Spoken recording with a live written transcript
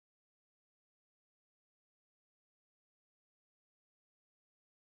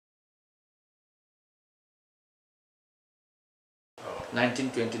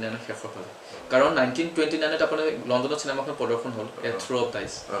1929 শেষৰ ফালে কাৰণ 1929 আপোনাৰ লণ্ডনত চিনেমাখন প্ৰদৰ্শন হ'ল এ থ্ৰ অফ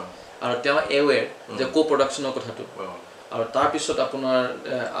ডাইচ আৰু তেওঁ এৱেৰ যে কো প্ৰডাকচনৰ কথাটো আৰু তাৰ পিছত আপোনাৰ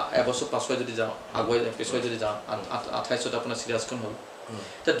এবছৰ পাছলৈ যদি যাওঁ আগুৱাই পিছলৈ যদি যাওঁ 28ত আপোনাৰ চিৰিয়াছখন হ'ল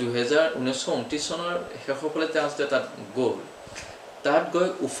তা 1929 চনৰ শেষৰ ফালে তেওঁ তাত গ'ল তাত গৈ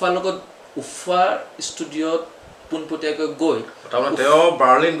উফাৰ লগত উফা ষ্টুডিঅ'ত পুনপটীয়াকৈ গৈ তাৰমানে তেওঁ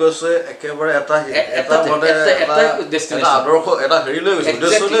বাৰ্লিন গৈছে একেবাৰে এটা মানে এটা ডেষ্টিনেশ্যন আদৰ্শ এটা হেৰি লৈ গৈছে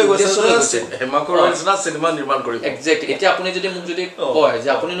উদ্দেশ্য লৈ গৈছে হেমাকৰ নিচিনা চিনেমা নিৰ্মাণ কৰিব এক্স্যাক্টলি এতিয়া আপুনি যদি মোক যদি কয় যে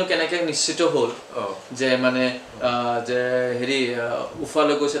আপুনিনো কেনেকৈ নিশ্চিত হ'ল যে মানে যে হেৰি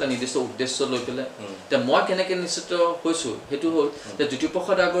উফালৈ গৈছে এটা নিৰ্দিষ্ট উদ্দেশ্য লৈ পেলাই তে মই কেনেকৈ নিশ্চিত হৈছোঁ সেইটো হ'ল যে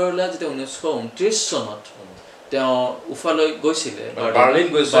জ্যোতিপ্ৰসাদ আগৰৱালা যেতিয়া 1929 চনত তেওঁ উফালৈ গৈছিলে বাৰ্লিন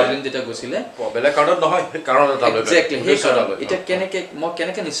যেতিয়া গৈছিলে বেলেগ কাৰণত নহয় কাৰণ এটা লৈ এক্স্যাক্টলি সেই কাৰণ এটা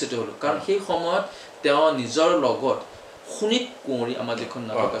কেনেকৈ নিশ্চিত হ'লো কাৰণ সেই সময়ত তেওঁ নিজৰ লগত শুনিত কুঁৱৰী আমাৰ যিখন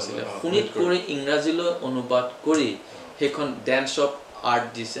নাটক আছিলে শুনিত কুঁৱৰী ইংৰাজীলৈ অনুবাদ কৰি সেইখন ডেন্স অফ আৰ্ট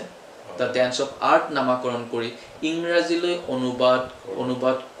দিছে দ্য ডেন্স অফ আৰ্ট নামাকৰণ কৰি ইংৰাজীলৈ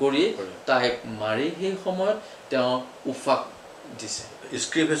অনুবাদ কৰি তাইক মাৰি সেই সময়ত তেওঁ উফাক দিছে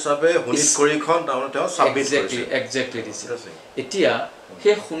স্ক্ৰিপ্ট হিচাপে শুনিত কুঁৱৰীখন তাৰমানে তেওঁ সাবমিট কৰিছে এক্স্যাক্টলি দিছে এতিয়া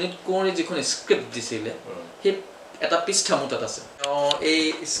সেই শুনিত কুঁৱৰী যিখন স্ক্ৰিপ্ট দিছিলে সেই এটা পৃষ্ঠা মোৰ তাত আছে এই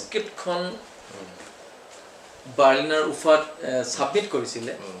স্ক্ৰিপ্টখন বাৰ্লিনৰ উফাত সাবমিট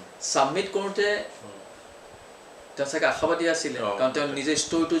কৰিছিলে সাবমিট কৰোঁতে তেওঁ চাগে আশাবাদী আছিলে কাৰণ তেওঁ নিজে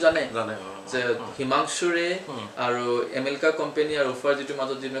ষ্টৰিটো জানে যে হিমাংশুৰে আৰু এমেৰিকা কোম্পানী আৰু উফাৰ যিটো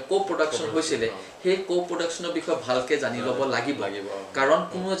মাজত যিটো কো প্ৰডাকশ্যন হৈছিলে সেই কো প্ৰডাকশ্যনৰ বিষয়ে ভালকৈ জানি ল'ব লাগিব কাৰণ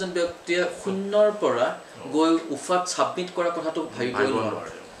কোনো এজন ব্যক্তিয়ে শূন্যৰ পৰা গৈ উফাত সাবমিট কৰা কথাটো ভাবিবই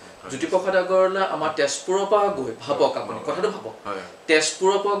নোৱাৰে জ্যোতিপ্ৰসাদ আগৰৱালা আমাৰ তেজপুৰৰ পৰা গৈ ভাবক আপুনি কথাটো ভাবক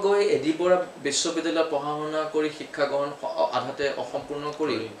তেজপুৰৰ পৰা গৈ এডি বৰা বিশ্ববিদ্যালয়ত পঢ়া শুনা কৰি শিক্ষা গ্ৰহণ আধাতে অসম্পূৰ্ণ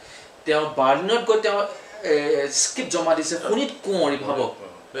কৰি তেওঁ বাৰ্লিনত গৈ তেওঁ স্ক্ৰিপ্ট জমা দিছে শুনিত কুঁৱৰী ভাবক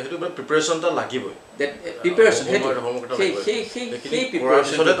সেইটো মানে প্ৰিপাৰেশ্যনটা লাগিবই প্ৰিপাৰেশ্যন সেই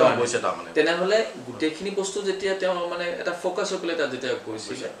প্ৰিপাৰেশ্যনটা হৈছে তাৰমানে তেনেহ'লে গোটেইখিনি বস্তু যেতিয়া তেওঁ মানে এটা ফ'কাছ হৈ পেলাই তাত যেতিয়া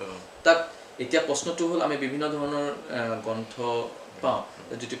গৈছিলে তাত এতিয়া প্ৰশ্নটো হ'ল আমি বিভিন্ন ধৰণৰ গ্ৰন্থ পাওঁ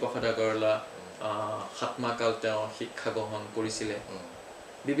জ্যোতিপ্ৰসাদ আগৰৱালা 7 মাহ কাল তেওঁ শিক্ষা গ্ৰহণ কৰিছিলে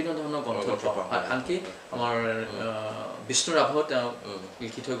বিভিন্ন ধৰণৰ গ্ৰন্থ পাওঁ আনকি আমাৰ বিষ্ণু ৰাভাও তেওঁ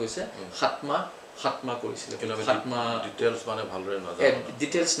লিখি থৈ গৈছে 7 মাহ কৰিছিলে 7 মাহ ডিটেইলছ মানে ভালদৰে নাজানো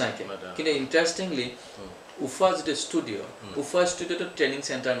ডিটেইলছ নাই কিন্তু ইণ্টাৰেষ্টিংলি উফা যিটো ষ্টুডিঅ'টো ট্ৰেইনিং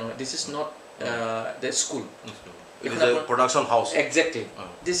চেণ্টাৰ নহয় this is not the school It is a production house. Exactly.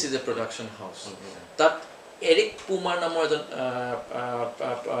 This is a production house. That Eric Pumar নামৰ এজন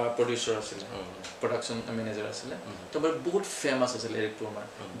প্ৰডিউচাৰ আছিলে প্ৰডাকশ্যন মেনেজাৰ আছিলে তাৰ বহুত ফেমাছ আছিলে এৰিক পুমাৰ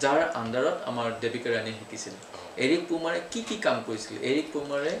যাৰ আণ্ডাৰত আমাৰ দেৱিকা ৰাণী শিকিছিলে এৰিক পুমাৰে কি কাম কৰিছিলে এৰিক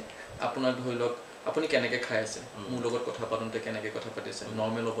পুমাৰে আপোনাক ধৰি লওক আপুনি কেনেকৈ খাই আছে মোৰ লগত কথা পাতোঁতে কেনেকৈ কথা পাতিছে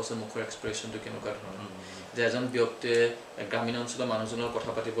নৰ্মেল অৱস্থাত মুখৰ এক্সপ্ৰেশ্যনটো কেনেকুৱা ধৰণৰ যে এজন ব্যক্তিয়ে গ্ৰামীণ অঞ্চলৰ মানুহজনৰ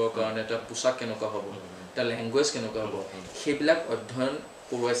কথা পাতিবৰ কাৰণে এটা পোচাক কেনেকুৱা হ'ব এটা লেংগুৱেজ কেনেকুৱা হ'ব সেইবিলাক অধ্যয়ন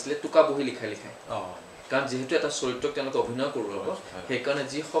কৰোৱাইছিলে টোকা বহি লিখাই কাৰণ যেহেতু এটা চৰিত্ৰক তেওঁলোকে অভিনয় কৰোৱাব সেইকাৰণে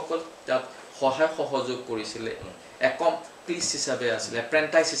যিসকল তাত সহায় সহযোগ কৰিছিলে একমপ্লিচ হিচাপে আছিলে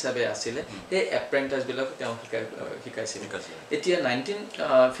এপ্ৰেণ্টাইজ হিচাপে আছিলে সেই এপ্ৰেণ্টাইজবিলাক তেওঁ শিকাইছিলে এতিয়া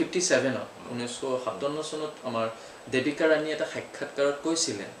 1957 চনত আমাৰ দেৱিকা ৰাণীয়ে এটা সাক্ষাৎকাৰত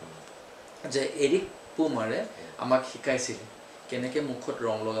কৈছিলে যে এৰিক পুমাৰে আমাক শিকাইছিলে কেনেকৈ মুখত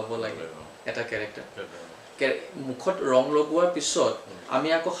ৰং লগাব লাগে এটা কেৰেক্টাৰ মুখত ৰং লগোৱাৰ পিছত আমি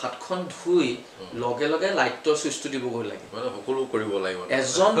আকৌ হাতখন ধুই লগে লগে লাইটৰ চুইচটো দিবগৈ লাগে মানে সকলো কৰিব লাগিব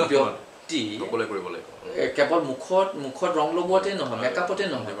এজন ব্যক্তি সকলো কৰিব লাগিব কেৱল মুখত ৰং লগোৱাতে নহয় মেকআপতে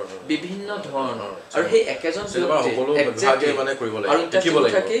নহয় বিভিন্ন ধৰণৰ আৰু সেই একেজন ব্যক্তি মানে কৰিব লাগিব আৰু শিকিব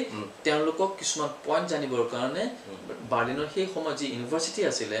লাগে তেওঁলোকক কিছুমান পইণ্ট জানিবৰ কাৰণে বাৰ্লিনৰ সেই সময়ত যি ইউনিভাৰ্চিটি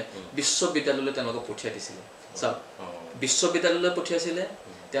আছিলে বিশ্ববিদ্যালয়লৈ তেওঁলোকক পঠিয়াই দিছিলে চাওক বিশ্ববিদ্যালয়লৈ পঠিয়াইছিলে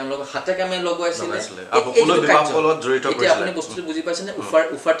তেওঁলোকক হাতে কামে লগাইছিলে এতিয়া আপুনি বস্তুটো বুজি পাইছেনে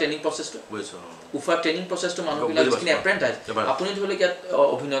উফাৰ ট্ৰেইনিং প্ৰচেছটো মানুহবিলাক যিখিনি এপ্ৰেণ্টাইজ আপুনি ধৰি লওক ইয়াত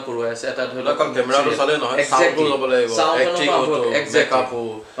অভিনয় কৰোৱাই আছে এটা ধৰি লওক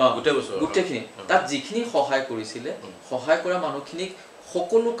গোটেইখিনি তাত যিখিনি সহায় কৰিছিলে সহায় কৰা মানুহখিনিক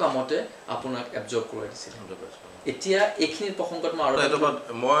সকলো কামতে আপোনাক এবজৰ্ব কৰোৱাই দিছিলে এতিয়া এইখিনিৰ প্ৰসংগত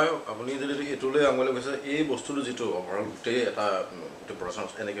মই আপুনি যদি এইটোলৈ আঙুলি গৈছে এই বস্তুটো যিটো অভাৰঅল গোটেই এটা গোটেই প্ৰচাৰ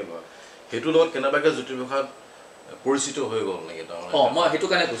এনেকৈ লোৱা সেইটোৰ লগত কেনেবাকৈ জ্যোতিপ্ৰসাদ পৰিচিত হৈ গ'ল নেকি মই হেতু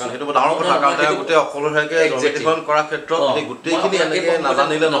কাৰণে কৈছো হেতু ডাঙৰ কথা কাৰণ তেওঁ গোটেই অকলশৰীয়াকে জমিখন কৰা ক্ষেত্ৰত এই গোটেইখিনি এনেকে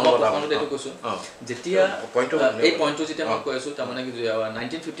নাজানিলে নহ'ব তাৰমানে এইটো কৈছো যেতিয়া এই পইণ্টটো যেতিয়া মই কৈ আছো তাৰমানে কি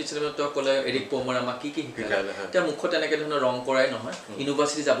 1957 ত ক'লে এৰিক পোমাৰ আমাক কি কি শিকালে তেওঁ মুখত এনেকে ধৰণৰ ৰং কৰাই নহয়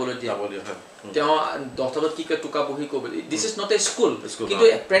ইউনিভাৰ্চিটি যাবলৈ দিয়া তেওঁ 10 কি টুকা বহি ক'ব this is not a school কিন্তু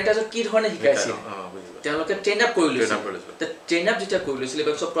এপ্ৰেন্টিছত কি ধৰণে শিকাইছিল তেওঁলোকে ট্ৰেইন আপ কৰি লৈছিল ট্ৰেইন আপ যেতিয়া কৰি লৈছিল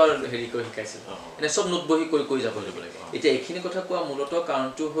বা চব হেৰি কৰি শিকাইছিল এনে চব নোট বহি কৰি যাব লাগিব এতিয়া এইখিনি কথা কোৱা মূলত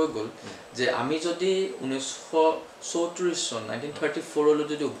কাৰণটো হৈ গ'ল যে আমি যদি 1934 চন 1934 লৈ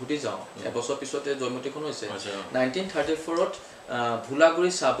যদি উভতি যাওঁ এবছৰ পিছতে জয়মতীখন হৈছে 1934 ত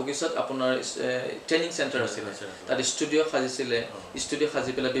ভুলাগুৰি চাবগিছত আপোনাৰ ট্ৰেইনিং চেণ্টাৰ আছিল তাত ষ্টুডিঅ' সাজিছিলে ষ্টুডিঅ'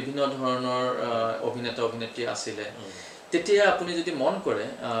 সাজি পেলাই বিভিন্ন ধৰণৰ অভিনেতা অভিনেত্ৰী আছিলে তেতিয়া আপুনি যদি মন কৰে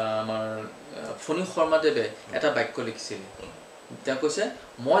আমাৰ ফণী শৰ্মাদেৱে এটা বাক্য লিখিছিল তেওঁ কৈছে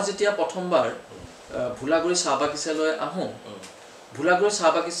মই যেতিয়া প্ৰথমবাৰ ভুলাগুৰি চাহ বাগিচালৈ আহোঁ ভুলাগুৰি চাহ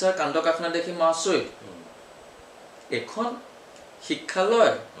বাগিচাৰ কাণ্ড কাৰখানা দেখি মই আচৰিত এখন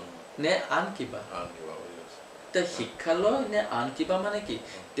শিক্ষালয় নে আন কিবা শিক্ষালয় নে আন কিবা মানে কি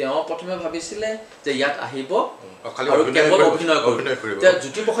তেওঁ প্ৰথমে ভাবিছিলে যে ইয়াত আহিব আৰু কেৱল অভিনয় কৰিব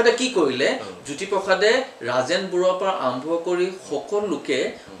জ্যোতিপ্ৰসাদে কি কৰিলে জ্যোতিপ্ৰসাদে ৰাজেন বৰুৱাৰ পৰা আৰম্ভ কৰি সকলো লোকে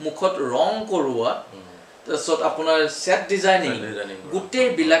মুখত ৰং কৰোৱা তাৰপিছত আপোনাৰ সেট ডিজাইনিং গোটেই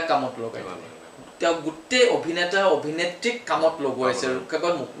বিলাক কামত লগাই তেওঁ গোটেই অভিনেতা অভিনেত্ৰীক কামত লগাইছে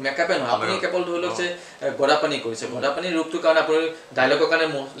কেৱল মেকআপে নহয় আপুনি কেৱল ধৰি লওক যে গদাপানী কৰিছে গদাপানীৰ ৰূপটোৰ কাৰণে আপুনি ডায়লগৰ কাৰণে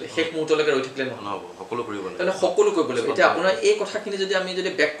শেষ মুহূৰ্তলৈকে ৰৈ থাকিলে নহ'ব সকলো কৰিব লাগিব এতিয়া আপোনাৰ এই কথাখিনি যদি আমি যদি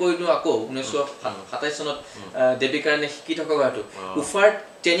বেক কৰি দিওঁ আকৌ 1927 চনত দেৱীৰ কাৰণে শিকি থকা কথাটো উফাৰ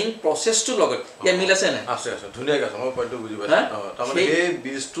ট্ৰেইনিং প্ৰসেছটো লগত ইয়া মিল আছে নাই আছে ধুনীয়াকৈ আছে মই পইণ্টটো বুজি পাইছো তাৰমানে এই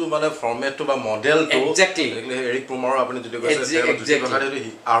বিজটো মানে ফৰ্মেটটো বা মডেলটো এক্স্যাক্টলি এৰিক প্ৰোমাৰৰ আপুনি যদি কৈছে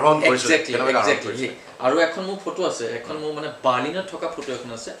আহৰণ কৰিছে আৰু এখন মোৰ ফটো আছে এখন মোৰ মানে বাৰ্লিনত থকা ফটো এখন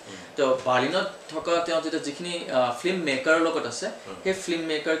আছে তো বাৰ্লিনত থকা তেওঁ যেতিয়া যিখিনি ফিল্ম মেকাৰৰ লগত আছে সেই ফিল্ম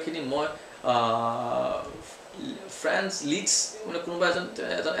মেকাৰখিনি মই ফ্ৰেন্স লিডছ মানে কোনোবা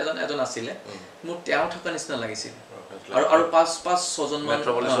এজন আছিলে মোৰ তেওঁ থকা নিচিনা লাগিছিল আৰু 5-6 জন মান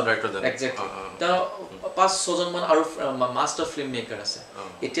এক্স্যাক্টলি তেওঁ 5-6 জন মান আৰু মাষ্টাৰ ফিল্ম মেকাৰ আছে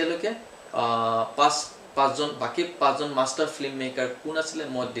এতিয়ালৈকে 5 জন মাষ্টাৰ ফিল্ম মেকাৰ কোন আছিলে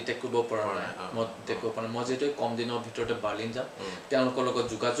মই ডিটেক্ট কৰিব পৰা নাই মই যেটো কম দিনৰ ভিতৰতে বাৰ্লিন যাম তেওঁলোকৰ লগত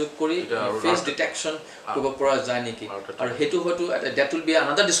যোগাযোগ কৰি ফেস ডিটেকশন কৰিব পৰা যায় নেকি আৰু হেতু হয়তো দ্যাট উইল বি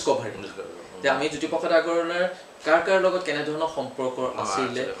আনাদাৰ ডিসকভাৰী যে আমি জ্যোতিপ্ৰসাদ আগৰৱালাৰ কাৰ লগত কেনে ধৰণৰ সম্পৰ্ক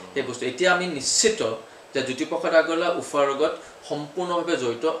আছিলে এই বস্তু এতিয়া আমি নিশ্চিত যে জ্যোতিপ্ৰসাদ আগৰৱালা উফাৰ লগত সম্পূৰ্ণভাৱে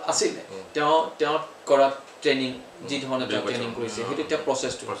জড়িত আছিল তেওঁ কৰা ট্ৰেইনিং যি ধৰণে তেওঁ ট্ৰেইনিং কৰিছে সেইটো এতিয়া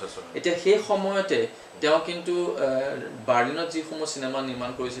প্ৰসেছটো এতিয়া সেই সময়তে তেওঁ কিন্তু বাৰ্লিনত যি সমূহ চিনেমা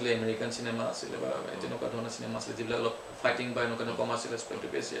নিৰ্মাণ কৰিছিলে আমেৰিকান চিনেমা আছিলে বা তেনেকুৱা ধৰণৰ চিনেমা আছিলে যিবিলাক অলপ ফাইটিং বা এনেকুৱা কমাৰ্চিয়েল এছপেক্টটো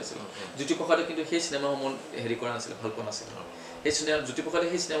বেছি আছিল জ্যোতিপ্ৰসাদে কিন্তু সেই চিনেমাসমূহ হেৰি কৰা নাছিল ভাল পোৱা নাছিল এই চিনেমা জ্যোতিপ্ৰসাদে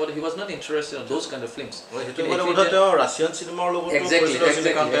সেই চিনেমাত he was not interested in those kind of films সেইটো মানে তেওঁ ৰাছিয়ান চিনেমাৰ লগত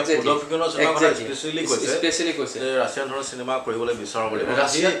স্পেশালি কৈছে ৰাছিয়ান ধৰণৰ চিনেমা কৰিবলৈ বিচাৰ বুলি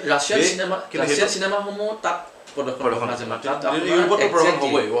ৰাছিয়ান চিনেমাসমূহ তাত প্ৰদৰ্শন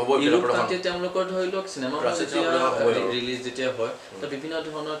তেওঁলোকৰ ধৰি লওক চিনেমা ৰিলিজ যেতিয়া হয় তাত বিভিন্ন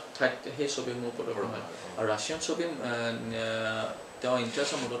ধৰণৰ ঠাইত সেই ছবিসমূহ প্ৰদৰ্শন হয় আৰু ৰাছিয়ান ছবি তেওঁ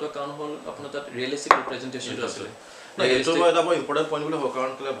ইণ্টাৰেষ্টৰ মূলত কাৰণ হ'ল আপোনাৰ তাত ৰিয়েলিষ্টিক ৰিপ্ৰেজেণ্টেশ্যনটো আছিলে এইটো মই এটা ইম্পৰ্টেণ্ট পইণ্ট বুলি ভাবোঁ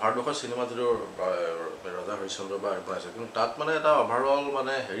কাৰণ কেলৈ ভাৰতবৰ্ষৰ চিনেমা যিটো ৰজা হৰিশ্চন্দ্ৰ বা বনাইছে কিন্তু তাত মানে এটা অভাৰঅল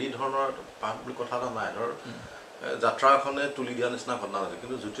মানে হেৰি ধৰণৰ পাঠ বুলি কথা এটা নাই ধৰ যাত্ৰা এখনে তুলি দিয়া নিচিনা ঘটনা আছে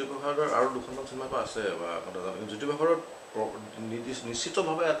কিন্তু জ্যোতিপ্ৰসাদৰ আৰু দুখনমান চিনেমা আছে বা জ্যোতিপ্ৰসাদৰ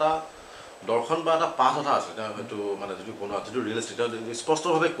নিশ্চিতভাৱে এটা দৰ্শন বা এটা পাঠ এটা আছে তেওঁ হয়তো মানে যিটো বনোৱা যিটো ৰিয়েলিষ্টিক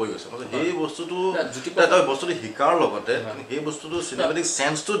স্পষ্টভাৱে কৈ গৈছে মানে সেই বস্তুটো শিকাৰ লগতে সেই বস্তুটো চিনেমেটিক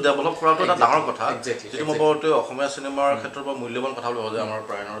চেন্সটো ডেভেলপ কৰাটো এটা ডাঙৰ কথা যিটো মই বহুতে অসমীয়া চিনেমাৰ ক্ষেত্ৰত বা মূল্যৱান কথা বুলি ভাবোঁ যে আমাৰ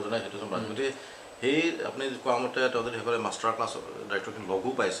প্ৰায়ণৰজনে সেইটো গতিকে সেই আপুনি কোৱা মতে তেওঁ যদি সেইফালে মাষ্টাৰ ক্লাছ ডাইৰেক্টৰখিনি লগো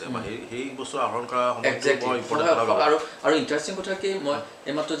পাইছে বা সেই বস্তু আহৰণ কৰা আৰু ইণ্টাৰেষ্টিং কথা কি মই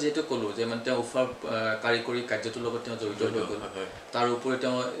এইমাত্ৰ যিহেতু ক'লোঁ যে মানে তেওঁ উফাৰ কাৰিকৰী কাৰ্যটোৰ লগত তেওঁ জড়িত হৈ গ'ল তাৰ উপৰি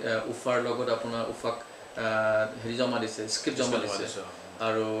তেওঁ উফাৰ লগত আপোনাৰ উফাক হেৰি জমা দিছে স্ক্ৰিপ্ট জমা দিছে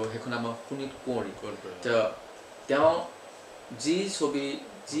আৰু সেইখন আমাৰ সুনীত কুঁৱৰী তেওঁ যি ছবি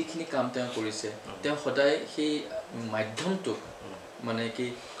যিখিনি কাম তেওঁ কৰিছে তেওঁ সদায় সেই মাধ্যমটোক মানে কি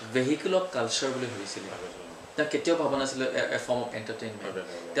ভেহিকল অফ কালচাৰ বুলি ভাবিছিলে তেওঁ কেতিয়াও ভাবা নাছিলে এ ফৰ্ম অফ এণ্টাৰটেইনমেণ্ট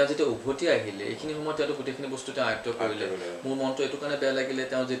তেওঁ যেতিয়া উভতি আহিলে এইখিনি সময়ত তেওঁ গোটেইখিনি বস্তু তেওঁ আয়ত্ব কৰিলে মোৰ মনটো এইটো কাৰণে বেয়া লাগিলে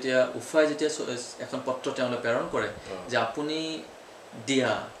তেওঁ যেতিয়া উফাই যেতিয়া এখন পত্ৰ তেওঁলৈ প্ৰেৰণ কৰে যে আপুনি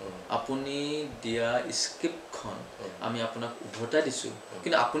দিয়া আপুনি দিয়া স্ক্ৰিপ্টখন আমি আপোনাক উভতাই দিছোঁ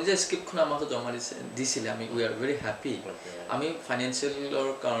কিন্তু আপুনি যে স্ক্ৰিপ্টখন আমাক জমা দিছিলে আমি উই আৰ ভেৰি হেপী আমি ফাইনেন্সিয়েলৰ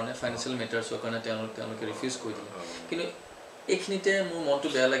কাৰণে ফাইনেন্সিয়েল মেটাৰ্ছৰ কাৰণে তেওঁলোকে ৰিফিউজ কৰি দিলে কিন্তু এইখিনিতে মোৰ মনটো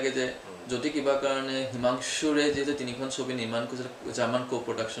বেয়া লাগে যে যদি কিবা কাৰণে হিমাংশুৰে যিহেতু 3খন ছবি নিৰ্মাণ কৰিছিল জাৰ্মান কো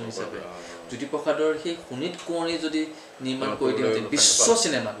প্ৰডাকশ্যন হিচাপে জ্যোতিপ্ৰসাদৰ সেই শোণিত কোঁৱৰী যদি নিৰ্মাণ কৰি দিয়ে বিশ্ব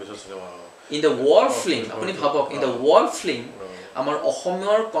cinema in the world film আপুনি ভাবক ইন দ্য ৱৰ্ল্ড ফিল্ম আমাৰ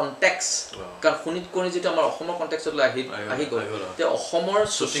অসমৰ কনটেক্স কাৰণ শোণিত কোঁৱৰী যিটো আমাৰ অসমৰ কনটেক্সলৈ আহি গ'ল তে অসমৰ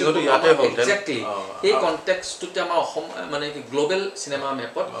একজেক্টলি সেই কনটেক্সটোতে আমাৰ অসম মানে গ্ল'বেল চিনেমা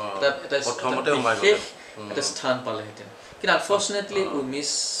মেপত এটা স্থান পালেহেঁতেন কিন্তু আনফৰ্চুনেটলি উই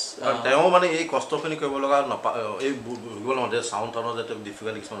মিছ তেওঁ মানে এই কষ্টখিনি কৰিব লগা এই ভূগোল মতে চাউণ্ড টাউনত যাতে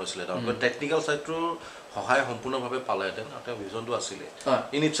ডিফিকাল্ট কিছুমান হৈছিলে তাৰপৰা টেকনিকেল ছাইডটোৰ সহায় সম্পূৰ্ণভাৱে পালেহেঁতেন আৰু তেওঁ ভিজনটো আছিলে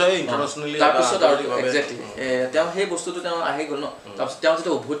ই নিশ্চয় ইণ্টাৰনেশ্যনেলি তাৰপিছত আৰু একজেক্টলি তেওঁ সেই বস্তুটো তেওঁ আহি গ'ল ন তাৰপিছত তেওঁ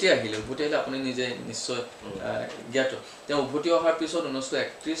যেতিয়া উভতি আহিলে আপুনি নিজে নিশ্চয় জ্ঞাত তেওঁ উভতি অহাৰ পিছত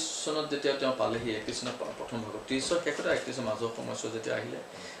 1931 চনত যেতিয়া তেওঁ পালেহি 31 চনত প্ৰথম ভাগত 30ৰ শেষতে 31 মাজৰ সময়ছোৱা যেতিয়া আহিলে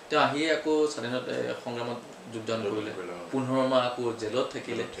তেওঁ আহিয়ে আকৌ স্বাধীনতা সংগ্ৰামত যোগদান কৰিলে 15 মাহ আকৌ জেলত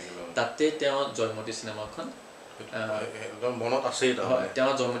থাকিলে তাতে তেওঁ জয়মতী চিনেমাখন মনত আছেই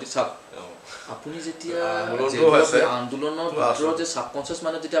তেওঁ জয়মতী চাওক আপুনি যেতিয়া আন্দোলনৰ ভিতৰত যে সাবকনচিয়াছ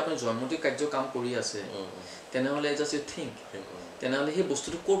মানে যেতিয়া আপুনি জয়মতী কাৰ্য কাম কৰি আছে তেনেহ'লে জাষ্ট ইউ থিংক তেনেহ'লে সেই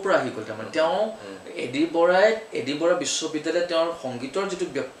বস্তুটো ক'ৰ পৰা আহি গ'ল তাৰমানে তেওঁ এডিবৰা বিশ্ববিদ্যালয়ত তেওঁৰ সংগীতৰ যিটো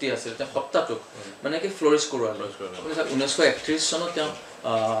ব্যক্তি আছিল তেওঁ সত্তাটোক মানে কি ফ্লৰিছ কৰোৱালে 1931 চনত তেওঁ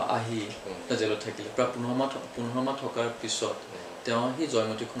আহি তেওঁ জেলত থাকিলে প্ৰায় 15 মাহ থকাৰ পিছত তেওঁ সেই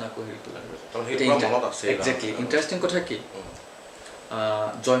জয়মতীখন আকৌ হেৰি কৰিলে একজেক্টলি ইণ্টাৰেষ্টিং কথা কি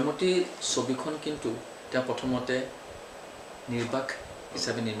জয়মতী ছবিখন কিন্তু তেওঁ প্ৰথমতে নিৰ্বাক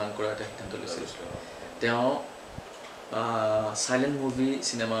হিচাপে নিৰ্মাণ কৰাৰ এটা সিদ্ধান্ত লৈছিল তেওঁ চাইলেণ্ট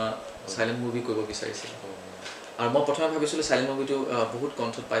মুভি কৰিব বিচাৰিছিল আৰু মই প্ৰথমে ভাবিছিলোঁ চাইলেণ্ট মুভিটো বহুত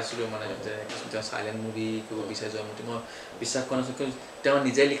কণ্ঠত পাইছিলোঁ মানে যে তেওঁ চাইলেণ্ট মুভি কৰিব বিচাৰে জয়মতী মই বিশ্বাস কৰা নাছিলোঁ কিন্তু তেওঁ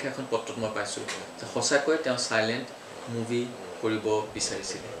নিজে লিখা এখন পত্ৰত মই পাইছোঁ যে সঁচাকৈ তেওঁ চাইলেণ্ট মুভি কৰিব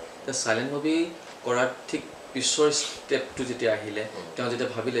বিচাৰিছিলে চাইলেণ্ট মুভি কৰাৰ ঠিক পিছৰ ষ্টেপটো যেতিয়া আহিলে তেওঁ যেতিয়া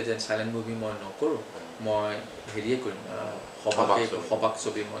ভাবিলে যে চাইলেণ্ট মুভি মই নকৰোঁ মই হেৰিয়ে কৰিম সবাক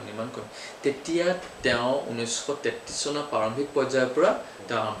ছবি মই নিৰ্মাণ কৰিম তেতিয়া তেওঁ 1933 চনৰ প্ৰাৰম্ভিক পৰ্যায়ৰ পৰা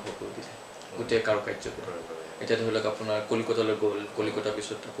তেওঁ আৰম্ভ কৰি দিলে গোটেই কাৰুকাৰ্য এতিয়া ধৰি লওক আপোনাৰ কলিকতালৈ গ'ল কলিকতাৰ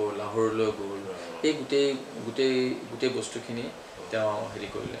পিছত আকৌ লাহোৰলৈ গ'ল এই গোটেই বস্তুখিনি তেওঁ হেৰি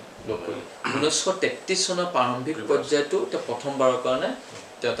কৰিলে লগ কৰিলে 1933 চনৰ প্ৰাৰম্ভিক পৰ্যায়টো তেওঁ প্ৰথমবাৰৰ কাৰণে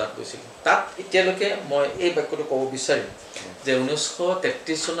তেওঁ তাত গৈছিল তাত এতিয়ালৈকে মই এই বাক্যটো ক'ব বিচাৰিম যে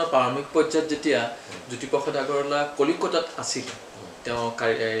 1933 চনৰ প্ৰাৰম্ভিক পৰ্যায়ত যেতিয়া জ্যোতিপ্ৰসাদ আগৰৱালা কলিকতাত আছিল তেওঁ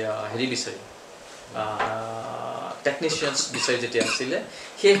হেৰি বিচাৰি টেকনিচিয়ানছ বিচাৰি যেতিয়া আছিলে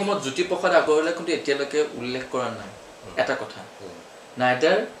সেই সময়ত জ্যোতিপ্ৰসাদ আগৰৱালাই কিন্তু এতিয়ালৈকে উল্লেখ কৰা নাই এটা কথা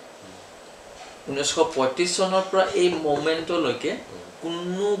নাইডাৰ 1935 চনৰ পৰা এই মোমেণ্টলৈকে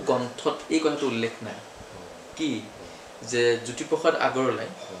কোনো গ্ৰন্থত এই কথাটো উল্লেখ নাই কি যে জ্যোতিপ্ৰসাদ আগৰৱালাই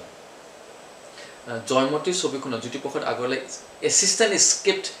জয়মতী ছবিখনত জ্যোতিপ্ৰসাদ আগৰৱালাই এছিষ্টেণ্ট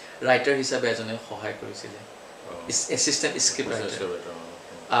স্ক্ৰিপ্ট ৰাইটাৰ হিচাপে এজনে সহায় কৰিছিলে এছিষ্টেণ্ট স্ক্ৰিপ্ট ৰাইটাৰ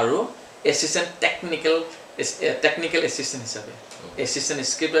আৰু এছিষ্টেণ্ট টেকনিকেল এছিষ্টেণ্ট হিচাপে এছিষ্টেণ্ট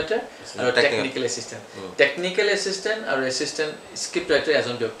স্ক্ৰিপ্ট ৰাইটাৰ আৰু টেকনিকেল এছিষ্টেণ্ট আৰু এছিষ্টেণ্ট স্ক্ৰিপ্ট ৰাইটাৰ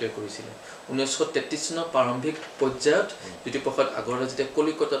এজন ব্যক্তিয়ে কৰিছিলে 1933 চনৰ প্ৰাৰম্ভিক পৰ্যায়ত জ্যোতিপ্ৰসাদ আগৰৱালা যেতিয়া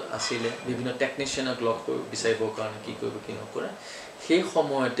কলিকতাত আছিলে বিভিন্ন টেকনিচিয়ানক লগ বিচাৰিবৰ কাৰণে কি কৰিব কি নকৰে সেই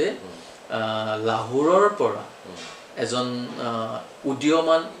সময়তে লাহোৰৰ পৰা এজন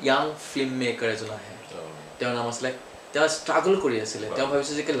উদীয়মান য়াং ফিল্ম মেকাৰ এজন আহে তেওঁৰ নাম আছিলে তেওঁ ষ্ট্ৰাগল কৰি আছিলে তেওঁ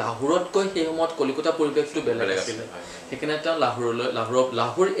ভাবিছে যে লাহোৰতকৈ সেই সময়ত কলিকতা পৰিৱেশটো বেলেগ আছিলে সেইকাৰণে তেওঁ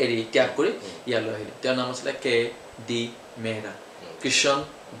লাহোৰ এৰি ত্যাগ কৰি ইয়ালৈ আহিলে তেওঁৰ নাম আছিলে K.D. মেহৰা কৃষ্ণ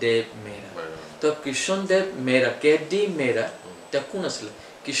দেৱ মেহৰা তো কৃষ্ণ দেৱ মেহৰা K.D. মেহৰা তেওঁ কোন আছিলে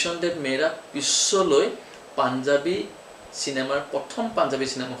কৃষ্ণ দেৱ মেহৰা পিছলৈ পাঞ্জাবী চিনেমাৰ প্ৰথম পাঞ্জাবী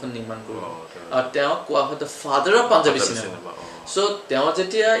চিনেমাখন নিৰ্মাণ কৰিলে আৰু তেওঁ কোৱা হয় father of Punjabi cinema so তেওঁ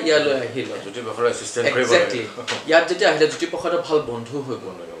যেতিয়া ইয়ালৈ আহিলে এক্সেক্টলি ইয়াত যেতিয়া আহিলে জ্যোতিপ্ৰসাদৰ ভাল বন্ধু হৈ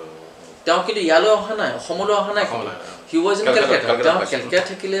গ'ল তেওঁ কিন্তু ইয়ালৈ অহা নাই অসমলৈ অহা নাই হি ৱাজ ইন কেলকাতা তেওঁ কেলকাতা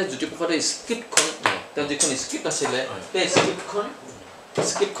থাকিলে জ্যোতিপ্ৰসাদৰ স্ক্ৰিপ্টখন তেওঁ যিখন স্ক্ৰিপ্ট আছিলে সেই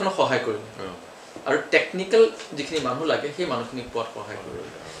স্ক্ৰিপ্টখনক সহায় কৰিলে আৰু টেকনিকেল যিখিনি মানুহ লাগে সেই মানুহখিনিক পোৱাত সহায় কৰিলে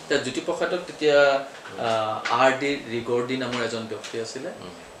এতিয়া জ্যোতিপ্ৰসাদক তেতিয়া R.D. ৰিগৰ্ডি নামৰ এজন ব্যক্তি আছিলে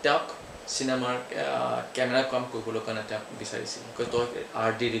তেওঁক চিনেমাৰ কেমেৰা কাম কৰিবলৈ কাৰণে তেওঁক বিচাৰিছিল তই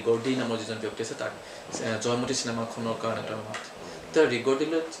R.D. ৰিগৰ্ডি নামৰ যিজন ব্যক্তি আছে তাক জয়মতী চিনেমাখনৰ কাৰণে তেওঁ মাত তেওঁ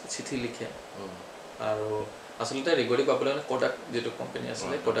ৰিগৰ্ডিলৈ চিঠি লিখে আৰু আসলতে ৰেকৰ্ডিং পাবলৈ মানে কোডাক যেটো কোম্পানী আছিল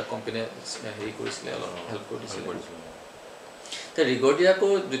কোডাক কোম্পানীয়ে হেৰি কৰিছিল অলপ হেল্প কৰিছিল তে ৰিগৰ্ডিয়াকো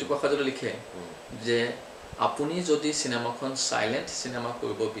জ্যোতিপ্ৰসাদে লিখে যে আপুনি যদি সিনেমাখন সাইলেন্ট সিনেমা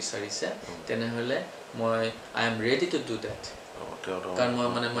কৰিব বিচাৰিছে তেনেহলে মই I am ready to do that কাৰণ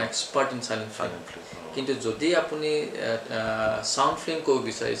মই এক্সপাৰ্ট ইন সাইলেন্ট ফিল্ম কিন্তু যদি আপুনি সাউন্ড ফিল্ম কৰিব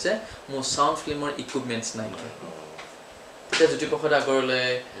বিচাৰিছে মোৰ সাউন্ড ফিল্মৰ ইকুইপমেন্টছ নাই তেতিয়া জ্যোতিপ্ৰসাদ আগৰলৈ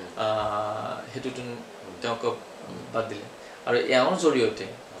হেতুটো তেওঁক বাদ দিলে আৰু এওঁৰ জৰিয়তে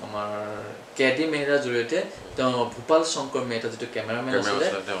আমাৰ কেডি মেহৰাৰ জৰিয়তে তেওঁ ভূপাল শংকৰ মেহতা যেটো কেমেৰামেন আছিল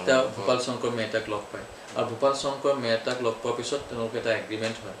তেওঁ ভূপাল শংকৰ মেহতাক লগ পায় আৰু ভূপাল শংকৰ মেহতাক লগ পোৱাৰ পিছত তেওঁলোকে এটা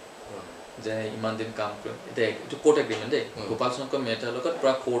এগ্ৰিমেণ্ট হয় যে ইমান দিন কাম কৰিম এটা এইটো কোৰ্ট এগ্ৰিমেণ্ট দেই ভূপাল শংকৰ মেহতাৰ লগত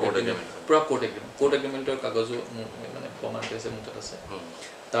পুৰা কোৰ্ট এগ্ৰিমেণ্টৰ কাগজো মানে প্ৰমাণ কৰিছে মোৰ তাত আছে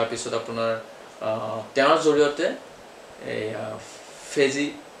তাৰপিছত আপোনাৰ তেওঁৰ জৰিয়তে এই ফেজি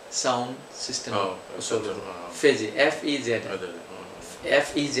sound system ফেজি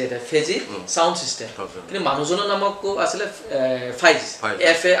FEZ ফেজি sound system কিন্তু মানুহজনৰ নামকো আছিল ফাইজ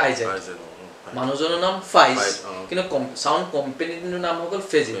FAIZ মানুহজনৰ নাম ফাইজ কিন্তু সাউন্ড কোম্পানীৰ নাম হ'ল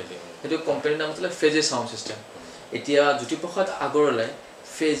ফেজি সেইটো কোম্পানীৰ নাম আছিল ফেজি সাউন্ড সিস্টেম এতিয়া জ্যোতিপ্ৰসাদ আগৰলৈ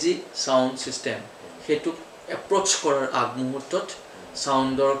ফেজি সাউন্ড সিস্টেম হেতু এপ্ৰোচ কৰাৰ আগমুহূৰ্তত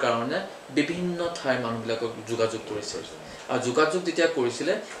সাউন্ডৰ কাৰণে বিভিন্ন ঠাইৰ মানুহবিলাকক যোগাযোগ কৰিছে আৰু যোগাযোগ যেতিয়া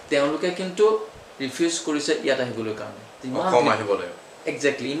কৰিছিলে তেওঁলোকে কিন্তু ৰিফিউজ কৰিছে ইয়াত আহিবলৈ কাৰণে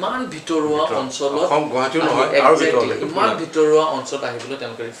এক্স্যাক্টলি ইমান ভিতৰুৱা অঞ্চলত ইমান ভিতৰুৱা অঞ্চলত আহিবলৈ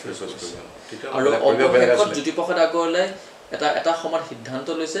তেওঁলোকে ৰিফিউজ কৰিছে আৰু অৱশেষত জ্যোতিপ্ৰসাদ আগৰলৈ এটা সময়ত সিদ্ধান্ত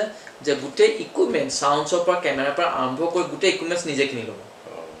লৈছে যে গোটেই ইকুইপমেন্ট সাউন্ডছৰ পৰা কেমেৰাৰ পৰা আৰম্ভ কৰি গোটেই ইকুইপমেন্টছ নিজে কিনি ল'ব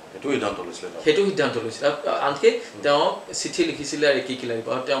হেতু সিদ্ধান্ত লৈছিল আনকি তেওঁ চিঠি লিখিছিলে আৰু কি লাগিব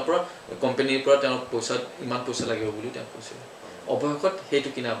আৰু তেওঁৰ পৰা কোম্পানীৰ পৰা তেওঁ ইমান পইচা লাগিব বুলি তেওঁ কৈছিল অৱশেষত হেতু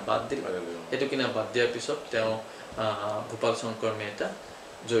কিনা বাদ দিয়াৰ পিছত তেওঁ ভূপাল শংকৰ মেহতা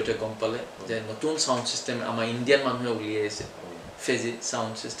জৰিয়তে গম পালে যে নতুন সাউন্ড সিস্টেম আমাৰ ইণ্ডিয়ান মানুহে উলিয়াইছে ফেজি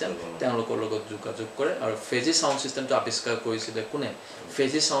সাউন্ড সিস্টেম তেওঁলোকৰ লগত যোগাযোগ কৰে আৰু ফেজি সাউন্ড সিস্টেমটো আৱিষ্কাৰ কৰিছিলে কোনে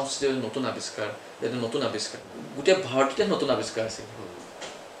ফেজি সাউন্ড সিস্টেম নতুন আৱিষ্কাৰ গোটেই ভাৰততে নতুন আৱিষ্কাৰ আছিল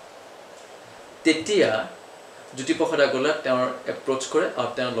তেতিয়া জ্যোতিপ্ৰসাদ আগৰৱালা তেওঁৰ এপ্ৰোচ কৰে আৰু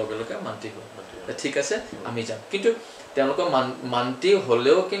তেওঁৰ লগে লগে মান্তি হ'ল ঠিক আছে আমি যাম কিন্তু তেওঁলোকৰ মান্তি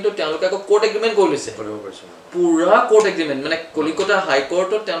হলেও কিন্তু তেওঁলোকে আকৌ কোৰ্ট এগ্ৰিমেণ্ট কৰি লৈছে পুৰা কোৰ্ট এগ্ৰিমেণ্ট মানে কলিকতা হাই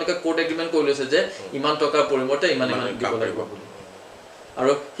কোৰ্টত তেওঁলোকে কোৰ্ট এগ্ৰিমেণ্ট কৰি লৈছে যে ইমান টকাৰ পৰিৱৰ্তে ইমান দিব লাগিব বুলি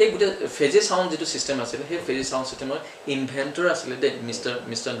আৰু সেই গোটেই ফেজি সাউন্ড যেটো সিস্টেম আছিল সেই ফেজি সাউন্ড সিস্টেমৰ ইনভেন্টৰ আছিল দে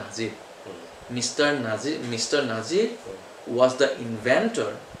mister Nazir was the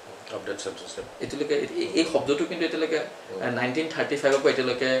inventor of that system এতিয়ালৈকে এই শব্দটো কিন্তু এতিয়ালৈকে 1935 পৰা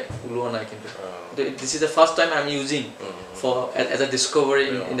এতিয়ালৈকে ওলোৱা নাই কিন্তু this is the first time I'm using for as a discovery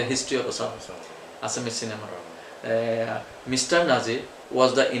in the history of Assamese cinema Mr. Nazir was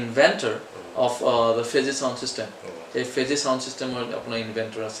the inventor of the Fezi sound system এই Fezi sound system আপোনাৰ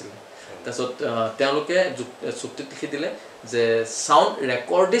ইনভেন্টৰ আছিল তাৰছত তেওঁলোকে চুক্তিত লিখি দিলে যে সাউন্ড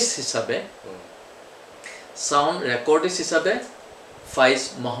ৰেকৰ্ডিষ্ট হিচাপে ফাইজ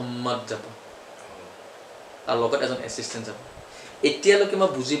মোহাম্মদ যাব আৰু লগত এজন এসিস্টেন্ট যাব এতিয়ালৈকে মই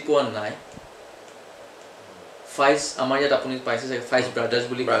বুজি পোৱা নাই ফাইজ আমাৰ ইয়াত আপুনি পাইছে যে ফাইজ ব্ৰাদাৰ্স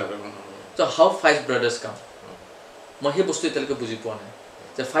বুলি কয় so how five brothers come মই সেই বস্তু এতিয়ালৈকে বুজি পোৱা নাই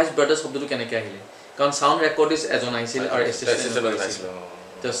যে ফাইজ ব্ৰাদাৰ্স শব্দটো কেনেকৈ আহিলে কাৰণ সাউন্ড ৰেকৰ্ডিষ্ট এজন আহিছিল আৰু এসিস্টেন্ট আহিছিল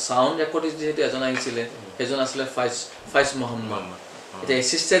তো সাউন্ড ৰেকৰ্ডিষ্ট যেহেতু এজন আহিছিল এজন আছিল ফাইজ মোহাম্মদ এটা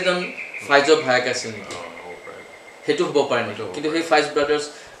এসিস্টেন্ট ফাইজৰ ভায়েক আছিল হেতু হ'ব পাৰে নেকি কিন্তু সেই ফাইজ ব্ৰাদাৰ্স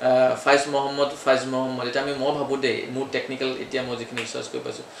ফাইজ মোহাম্মদ এটা আমি মই ভাবো দে মোৰ টেকনিক্যাল এতিয়া মই যিখিনি ৰিসাৰ্চ কৰি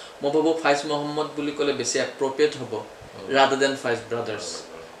পাইছো মই ভাবো ফাইজ মোহাম্মদ বুলি ক'লে বেছি এপ্ৰোপ্ৰিয়েট হ'ব rather than ফাইজ ব্ৰাদাৰ্স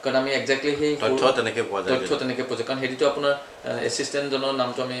কাৰণ আমি এক্স্যাক্টলি সেই তথ্য তেনেকৈ পোৱা যায় কাৰণ হেৰিটো আপোনাৰ এসিস্টেন্ট জনৰ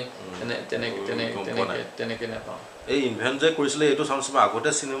নামটো আমি তেনেকৈ নাপাওঁ এই ইনভেন্ট যে কৰিছিলে এটো সাউন্ড আগতে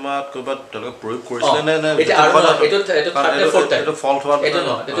সিনেমাত কইবা তেওঁলোকে প্ৰয়োগ কৰিছিল নে এটো ফল্ট হোৱা এটো ন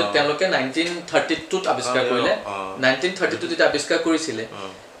এটো তেওঁলোকে 1932 ত আৱিষ্কাৰ কৰিলে 1932 ত আৱিষ্কাৰ কৰিছিলে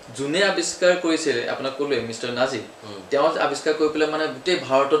জুনে আৱিষ্কাৰ কৰিছিল আপোনাক ক'লে মিস্টাৰ নাজিৰ তেওঁ আৱিষ্কাৰ কৰি পেলাই মানে গোটেই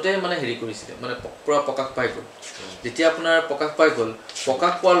ভাৰততে মানে হেৰি কৰিছিলে মানে পুৰা প্ৰকাশ পাই গ'ল যেতিয়া আপোনাৰ প্ৰকাশ পাই গ'ল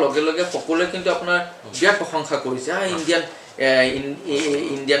প্ৰকাশ পোৱাৰ লগে লগে সকলোৱে কিন্তু আপোনাৰ বিৰাট প্ৰশংসা কৰিছে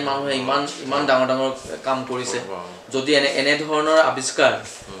ইণ্ডিয়ান মানুহে ইমান ডাঙৰ কাম কৰিছে যদি এনে ধৰণৰ আৱিষ্কাৰ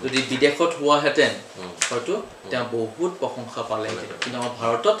যদি বিদেশত হোৱা হেতেন হয়তো তেওঁ বহুত প্ৰশংসা পালে কিন্তু আমাৰ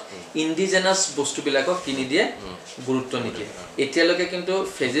ভাৰতত ইন্ডিজেনাস বস্তুবিলাকক কিনি দিয়ে গুৰুত্ব নিদিয়ে এতিয়ালৈকে কিন্তু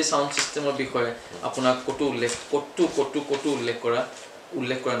ফেজি সাউন্ড সিস্টেমৰ বিষয়ে আপোনাক কটো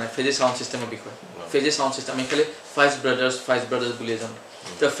উল্লেখ কৰা নাই ফেজি সাউন্ড সিস্টেমৰ বিষয়ে ফেজি সাউন্ড সিস্টেম আমি খালি ফাইজ ব্ৰাদাৰ্স বুলি জানো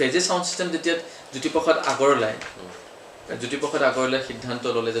তো ফেজি সাউণ্ড চিষ্টেম যেতিয়া জ্যোতিপ্ৰসাদ আগৰৱালাই সিদ্ধান্ত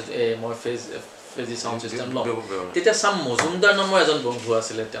ল'লে যে মই ফেজি সাউণ্ড চিষ্টেম ল'ম তেতিয়া চাম মজুমদাৰ নামৰ এজন বন্ধু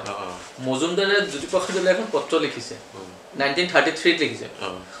আছিলে তেওঁ মজুমদাৰে জ্যোতিপ্ৰসাদলৈ এখন পত্ৰ লিখিছে 1933 লিখিছে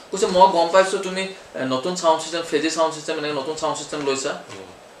কৈছে মই গম পাইছোঁ তুমি নতুন সাউণ্ড চিষ্টেম ফেজি সাউণ্ড চিষ্টেম এনেকৈ নতুন সাউণ্ড চিষ্টেম লৈছা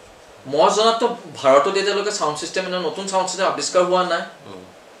মই জনাততো ভাৰতত এতিয়ালৈকে সাউণ্ড চিষ্টেম এনে নতুন সাউণ্ড চিষ্টেম আৱিষ্কাৰ হোৱা নাই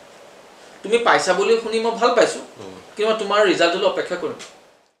তুমি পাইছা বুলি শুনি মই ভাল পাইছোঁ কিন্তু তোমাৰ ৰিজাল্টলৈ অপেক্ষা কৰিম